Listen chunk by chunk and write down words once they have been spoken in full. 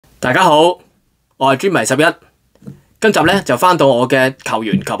大家好，我係 Dreamer21，今集咧就翻到我嘅球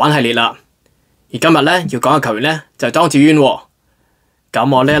員球板系列啦。而今日咧要講嘅球員咧就係莊智淵喎。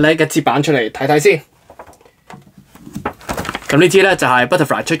咁我拎一支板出嚟睇睇先。咁呢支咧就係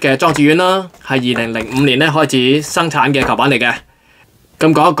Butterfly 出嘅莊智淵啦，係2005年咧開始生產嘅球板嚟嘅。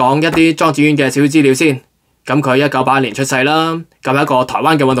咁講一講一啲莊智淵嘅少少資料先。咁佢1981年出世啦，咁係一個台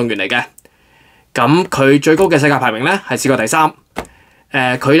灣嘅運動員嚟嘅。咁佢最高嘅世界排名咧係試過第3。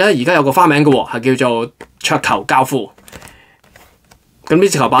佢咧而家有個花名嘅喎，係叫做桌球教父。咁呢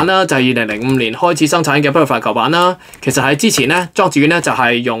支球板啦，就係2005年開始生產嘅 Butterfly 球板啦。其實喺之前咧，莊智淵咧就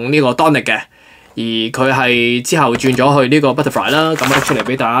係用呢個當力嘅，而佢係之後轉咗去呢個 Butterfly 啦。咁拎出嚟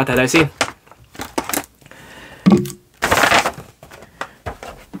俾大家睇睇先。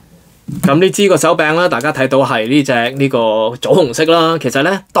咁呢支個手柄啦，大家睇到係呢個棗紅色啦。其實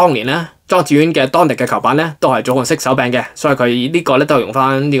咧，當年咧莊智淵嘅當力嘅球板咧都係棗紅色手柄嘅，所以佢呢個咧都係用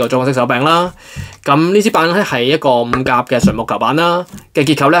翻呢個棗紅色手柄啦。咁呢支板咧係一個5甲嘅純木球板啦，嘅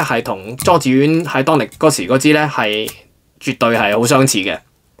結構咧係同莊智淵喺當力嗰時嗰支咧係絕對係好相似嘅。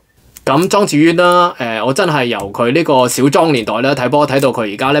咁莊智淵啦，我真係由佢呢個小莊年代咧睇波睇到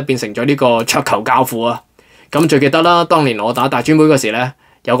佢而家咧變成咗呢個桌球教父啊！咁最記得啦，當年我打大專杯嗰時咧，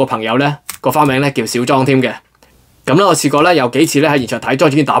有個朋友咧個花名咧叫小莊添嘅。咁咧我試過咧有幾次咧喺現場睇莊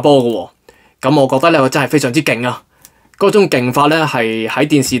智淵打波嘅喎。咁我覺得咧佢真係非常之勁啊！嗰種勁法咧係喺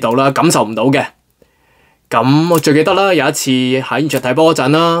電視度啦感受唔到嘅。咁我最記得啦，有一次喺現場睇波嗰陣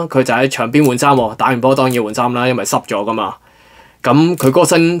啦，佢就喺場邊換衫喎，打完波當然要換衫啦，因為濕咗噶嘛。咁佢嗰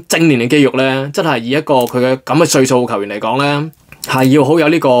身精練嘅肌肉咧，真係以一個佢嘅咁嘅歲數球員嚟講咧，係要好有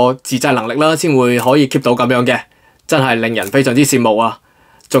呢個自制能力啦，先會可以 keep 到咁樣嘅，真係令人非常之羨慕啊！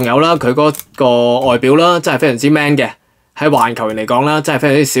仲有啦，佢嗰個外表啦，真係非常之 man 嘅，喺華人球員嚟講啦，真係非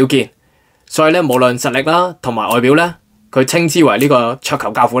常之少見。所以咧，無論實力啦同埋外表咧，佢稱之為呢個桌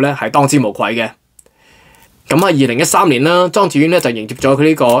球教父咧係當之無愧嘅。咁喺2013年啦，莊智淵咧就迎接咗佢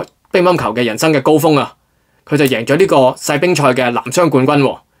呢個乒乓球嘅人生嘅高峰啊！佢就贏咗呢個世乒賽嘅男雙冠軍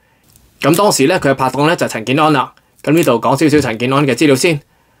喎。咁當時咧佢嘅拍檔咧就陳健安啦。咁呢度講少少陳健安嘅資料先。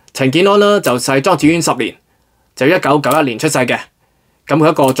陳健安啦就細莊智淵10年，就1991年出世嘅。咁佢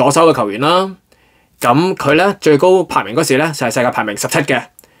一個左手嘅球員啦。咁佢咧最高排名嗰時咧就係世界排名17嘅。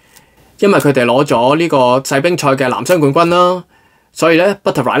因為佢哋攞咗呢個世乒賽嘅男雙冠軍啦，所以咧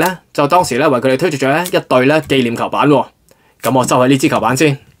Butterfly 咧就當時咧為佢哋推出咗一對咧紀念球板喎。咁我收起呢支球板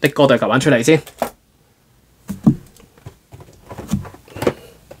先，拎嗰對球板出嚟先。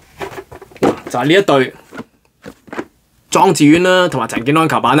就係呢一對莊智淵啦，同埋陳健安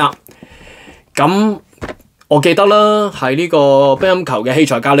球板啦。咁我記得啦，喺呢個乒乓球嘅器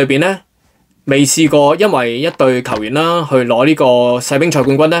材界裏邊咧，未試過因為一隊球員啦去攞呢個世乒賽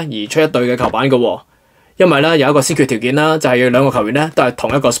冠軍咧而出一隊嘅球板嘅喎。因為咧有一個先決條件啦，就係要兩個球員咧都係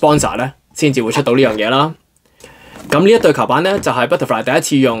同一個 sponsor 咧先至會出到呢樣嘢啦。咁呢一隊球板咧就係 Butterfly 第一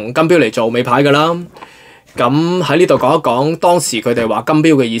次用金標嚟做尾牌㗎啦。咁喺呢度講一講當時佢哋話金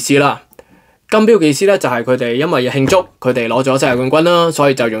標嘅意思啦。金標嘅意思咧就係佢哋因為要慶祝佢哋攞咗世界冠軍啦，所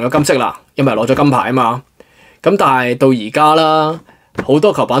以就用咗金色啦，因為攞咗金牌啊嘛。咁但係到而家啦，好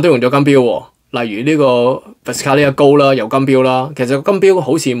多球板都用咗金標喎，例如呢個 Viscalia 高啦，有金標啦。其實金標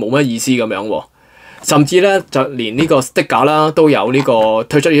好似冇乜意思咁樣喎，甚至咧就連呢個 sticker 啦都有呢個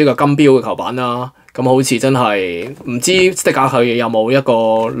推出呢個金標嘅球板啦。咁好似真係唔知 sticker 佢有冇一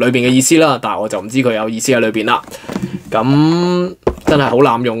個裏邊嘅意思啦，但係我就唔知佢有意思喺裏邊啦。咁真係好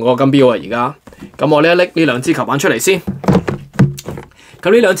濫用嗰個金標啊！而家咁我拎呢兩支球板出嚟先。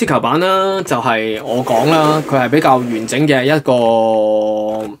咁呢兩支球板啦，就係我講啦，佢係比較完整嘅一個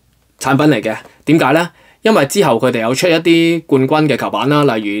產品嚟嘅。點解咧？因為之後佢哋有出一啲冠軍嘅球板啦，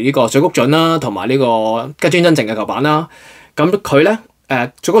例如呢個水谷隼啦，同埋呢個吉川真正嘅球板啦。咁佢咧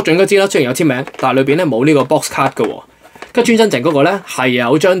水谷隼嗰支啦，雖然有簽名，但係裏邊咧冇呢個 box card 嘅喎。吉川真正嗰個咧係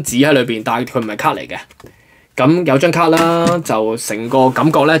有張紙喺裏邊，但係佢唔係卡嚟嘅。咁有張卡啦，就成個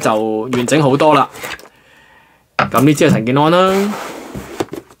感覺咧就完整好多啦。咁呢支係陳健安啦，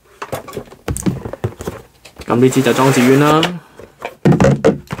咁呢支就莊智淵啦。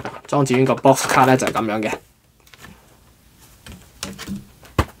莊智淵個 box 卡咧就係咁樣嘅。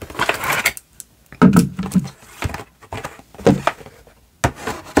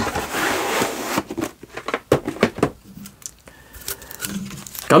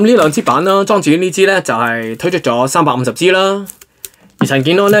咁呢兩支板啦，莊智淵呢支咧就係推出咗350支啦，而陳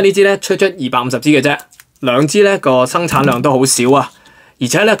健安咧呢支咧推出250支嘅啫。兩支咧個生產量都好少啊，而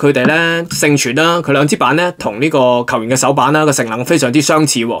且咧佢哋咧盛傳啦，佢兩支板咧同呢個球員嘅手板啦個性能非常之相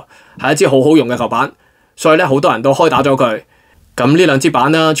似喎，係一支好好用嘅球板，所以咧好多人都開打咗佢。咁呢兩支板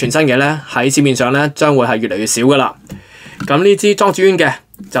啦，全新嘅咧喺市面上咧將會係越嚟越少噶啦。咁呢支莊智淵嘅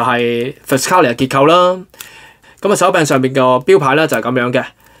就係 Fiscalia 結構啦。咁啊手柄上邊個標牌咧就係咁樣嘅。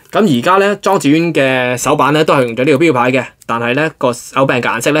咁而家咧莊智淵嘅手板咧都係用咗呢個標牌嘅，但係咧個手柄嘅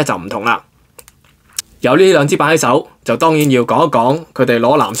顏色咧就唔同啦。有呢兩支板喺手，就當然要講一講佢哋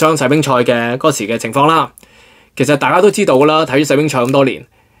攞男雙世乒賽嘅嗰時嘅情況啦。其實大家都知道㗎啦，睇咗世乒賽咁多年，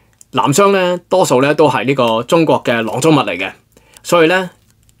男雙咧多數咧都係呢個中國嘅囊中物嚟嘅，所以咧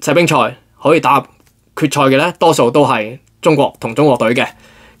世乒賽可以打入決賽嘅咧，多數都係中國同中國隊嘅。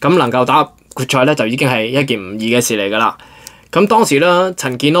咁能夠打入決賽咧，就已經係一件唔易嘅事嚟㗎啦。咁當時咧，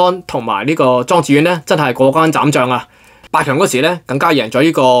陳健安同埋呢個莊智淵咧，真係過關斬將啊！8強嗰時咧，更加贏咗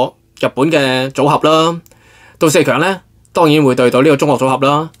呢個日本嘅組合啦。到4強咧，當然會對到呢個中國組合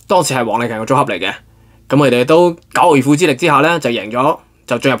啦。當時係黃麗瓊嘅組合嚟嘅。咁佢哋都9牛二虎之力之下咧，就贏咗，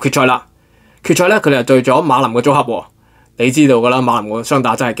就進入決賽啦。決賽咧，佢哋就對咗馬林嘅組合喎。你知道㗎啦，馬林嘅雙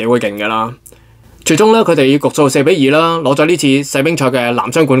打真係幾鬼勁㗎啦。最終咧，佢哋以局數4-2啦，攞咗呢次世乒賽嘅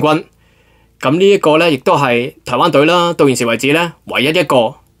男雙冠軍。咁呢一個咧，亦都係台灣隊啦，到現時為止咧，唯一一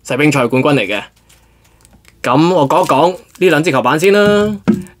個世乒賽冠軍嚟嘅。咁我講一講呢兩支球板先啦。呢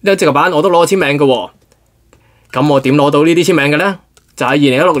兩支球板我都攞簽名嘅喎。咁我點攞到呢啲簽名嘅咧？就喺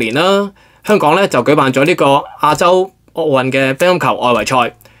2016年啦，香港咧就舉辦咗呢個亞洲奧運嘅乒乓球外圍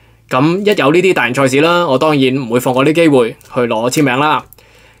賽。咁一有呢啲大型賽事啦，我當然唔會放過啲機會去攞簽名啦。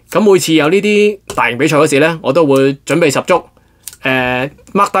咁每次有呢啲大型比賽嗰時咧，我都會準備十足。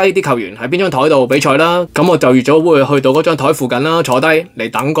mark 低啲球員喺邊張台度比賽啦，咁我就預早會去到嗰張台附近啦，坐低嚟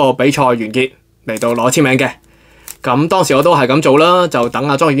等個比賽完結嚟到攞簽名嘅。咁當時我都係咁做啦，就等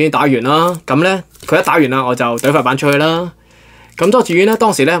阿莊智淵打完啦。咁咧佢一打完啦，我就懟塊板出去啦。咁莊智淵咧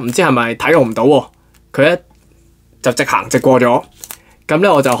當時咧唔知係咪睇我唔到喎，佢一就直行直過咗。咁咧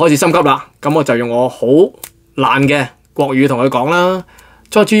我就開始心急啦，咁我就用我好爛嘅國語同佢講啦：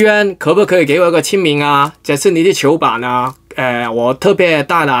莊智淵，可不可以給我一個簽名啊？這是你啲球板啊！我特別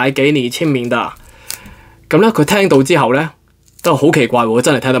帶來給你簽名的。咁咧，佢聽到之後咧，都好奇怪喎，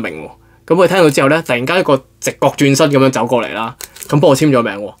真係聽得明喎。咁佢聽到之後咧，突然間一個直角轉身咁樣走過嚟啦，咁幫我簽咗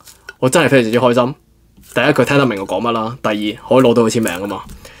名喎。我真係非常之開心。第一，佢聽得明我講乜啦；第二，可以攞到佢簽名啊嘛。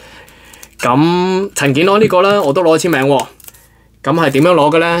咁陳健安呢個咧，我都攞簽名喎。咁係點樣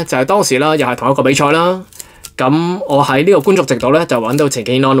攞嘅咧？就係當時啦，又係同一個比賽啦。咁我喺呢個觀眾席度咧，就揾到陳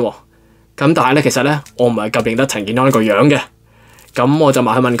健安喎。咁但係咧，其實咧，我唔係咁認得陳健安呢個樣嘅。咁我就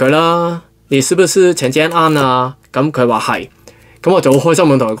埋去問佢啦：你是不是chien-an啊？咁佢話係。咁我就好開心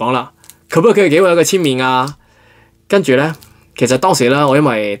咁同佢講啦：可不可以給我一個簽名啊？跟住咧，其實當時咧，我因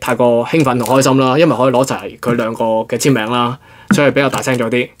為太過興奮同開心啦，因為可以攞齊佢兩個嘅簽名啦，所以比較大聲咗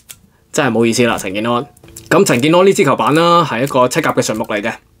啲。真係唔好意思啦，陳健安。咁陳健安呢支球板啦，係一個7甲嘅純木嚟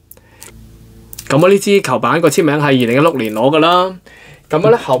嘅。咁我呢支球板個簽名係2016年攞㗎啦。咁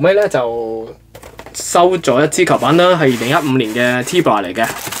咧後尾咧就收咗一支球板啦，係2015年嘅 T-Bar 嚟嘅，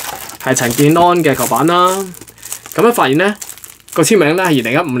係陳健安嘅球板啦。咁樣發現咧個簽名咧係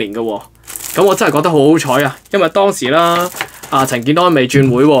2015年嘅喎，咁我真係覺得好好彩啊！因為當時啦，陳健安未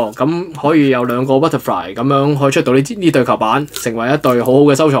轉會喎，咁可以有2個 Butterfly 咁樣可以出到呢對球板，成為一對好好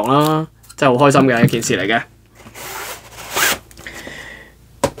嘅收藏啦，真係好開心嘅一件事嚟嘅。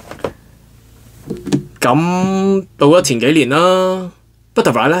咁到咗前幾年啦。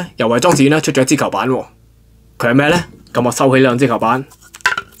Butterfly 咧又為莊智淵咧出咗一支球板喎，佢係咩咧？咁我收起呢兩支球板，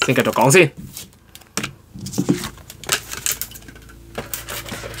先繼續講先。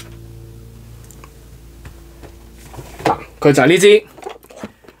佢就係呢支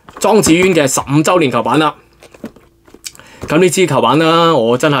莊智淵嘅15週年球板啦。咁呢支球板啦，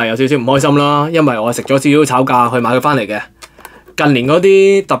我真係有少少唔開心啦，因為我食咗少少炒價去買佢翻嚟嘅。近年嗰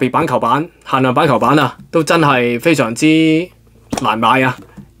啲特別版球板、限量版球板啊，都真係非常之難買啊！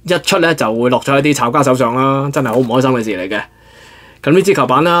一出咧就會落咗一啲炒家手上啦，真係好唔開心嘅事嚟嘅。咁呢支球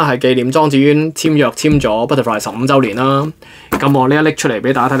板啦係紀念莊智淵簽約簽咗 Butterfly 15週年啦。咁我呢一拎出嚟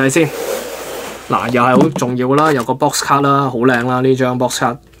俾大家睇睇先。嗱，又係好重要啦，有個 box 卡啦，好靚啦，呢張 box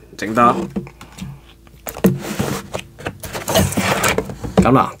卡整得。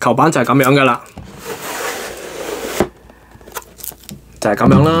咁啦，球板就係咁樣噶啦，就係咁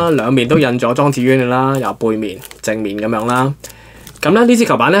樣啦，兩面都印咗莊智淵嘅啦，有背面、正面咁樣啦。咁咧呢支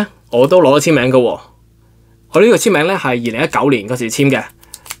球板咧，我都攞咗簽名嘅喎。我呢個簽名咧係2019年嗰時簽嘅。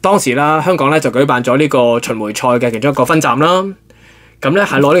當時啦，香港咧就舉辦咗呢個巡迴賽嘅其中一個分站啦。咁咧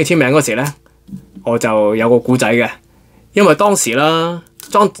喺攞呢個簽名嗰時咧，我就有個故仔嘅。因為當時啦，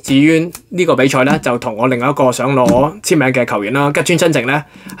莊智淵呢個比賽咧就同我另外一個想攞簽名嘅球員啦，吉川真晴咧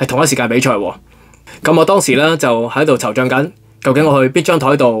係同一時間比賽喎。咁我當時咧就喺度惆悵緊。究竟我去邊張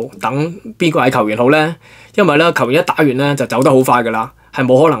台度等邊個位球員好咧？因為咧球員一打完咧就走得好快㗎啦，係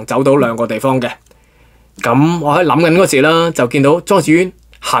冇可能走到兩個地方嘅。咁我喺諗緊嗰時啦，就見到莊智淵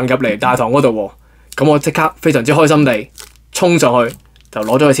行入嚟大堂嗰度喎。咁我即刻非常之開心地衝上去就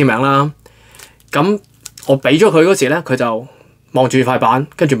攞咗佢簽名啦。咁我俾咗佢嗰時咧，佢就望住塊板，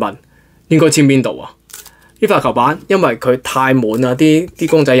跟住問應該簽邊度啊？呢塊球板因為佢太滿啦，啲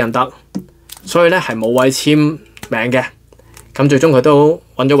公仔印得，所以咧係冇位簽名嘅。咁最終佢都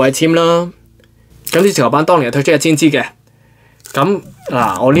揾咗位簽啦。咁呢球板當年係推出1000支嘅。咁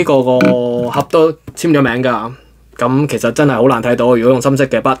嗱，我呢個盒都簽咗名㗎。咁其實真係好難睇到，如果用深色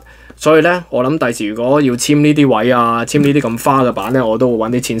嘅筆。所以咧，我諗第時如果要簽呢啲位啊，簽呢啲咁花嘅板咧，我都會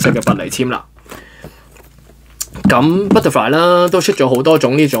揾啲淺色嘅筆嚟簽啦。咁 Butterfly 啦，都出咗好多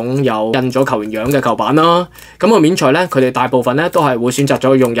種呢種有印咗球員樣嘅球板啦。咁個面材咧，佢哋大部分咧都係會選擇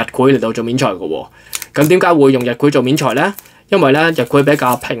咗用日繪嚟到做面材嘅喎。咁點解會用日繪做面材咧？因為咧日繪比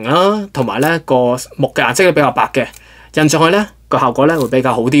較平啦，同埋咧個木嘅顏色都比較白嘅，印上去咧個效果咧會比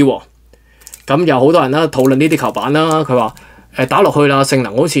較好啲喎。咁有好多人啦討論呢啲球板啦，佢話打落去啦，性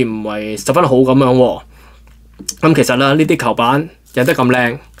能好似唔係十分好咁樣喎。咁其實啦，呢啲球板印得咁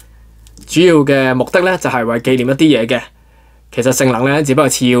靚，主要嘅目的咧就係為紀念一啲嘢嘅。其實性能咧只不過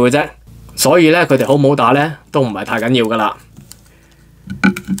次要嘅啫，所以咧佢哋好唔好打咧都唔係太緊要噶啦。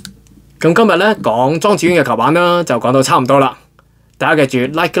咁今日咧講莊智淵嘅球板啦，就講到差唔多啦。大家記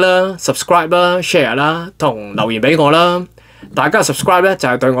住 like 啦、subscribe 啦、share 啦，同留言俾我啦。大家 subscribe 咧就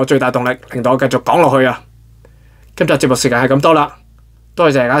係對我最大動力，令到我繼續講落去啊！今集節目時間係咁多啦，多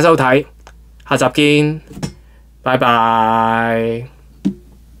謝大家收睇，下集見，拜拜。